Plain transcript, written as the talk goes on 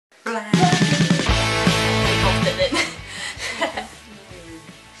black. We both did it.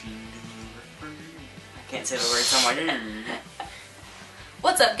 I can't say the words on my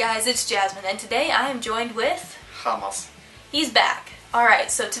What's up, guys? It's Jasmine, and today I am joined with... Hamas. He's back.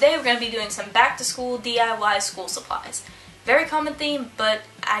 Alright, so today we're going to be doing some back-to-school DIY school supplies. Very common theme, but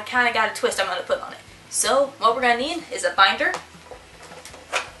I kind of got a twist I'm going to put on it. So, what we're going to need is a binder.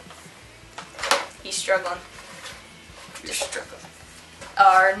 He's struggling. You're struggling.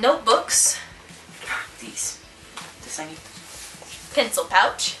 Our notebooks. These. This I need. Pencil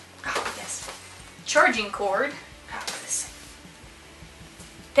pouch. Yes. Charging cord. This.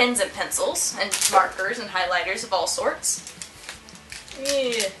 Pens and pencils, and markers and highlighters of all sorts.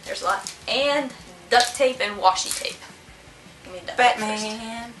 Yeah, there's a lot. And duct tape and washi tape. Give me duct tape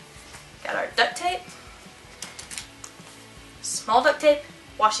Batman. first. Got our duct tape. Small duct tape,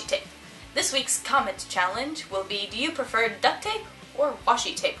 washi tape. This week's comment challenge will be, do you prefer duct tape or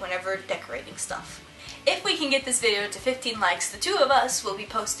washi tape whenever decorating stuff? If we can get this video to 15 likes, the two of us will be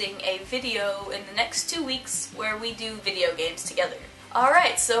posting a video in the next 2 weeks where we do video games together.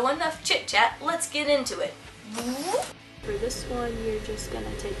 Alright, so enough chit chat, let's get into it. For this one, you're just going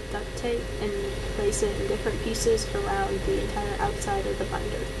to take duct tape and place it in different pieces around the entire outside of the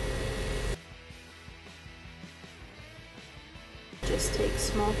binder. Just take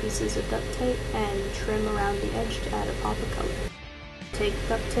small pieces of duct tape and trim around the edge to add a pop of color. Take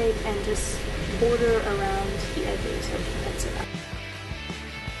duct tape and just border around the edges of the pencil.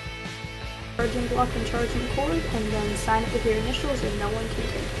 Charging block and charging cord, and then sign it with your initials and no one can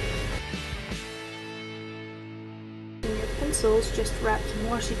take it. In your pencils, just wrap some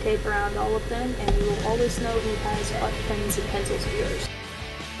washi tape around all of them, and you will always know who has what pens and pencils of yours.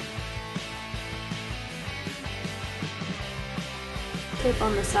 Tape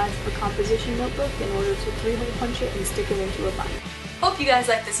on the sides of a composition notebook in order to 3-hole punch it and stick it into a binder. Hope you guys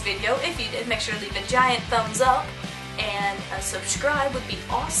liked this video. If you did, make sure to leave a giant thumbs up, and a subscribe would be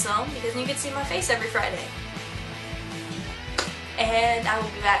awesome because you can see my face every Friday. And I will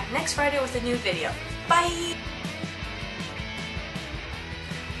be back next Friday with a new video. Bye!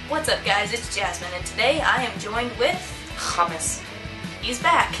 What's up, guys? It's Jasmine, and today I am joined with... Hamas. He's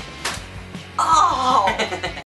back. Oh!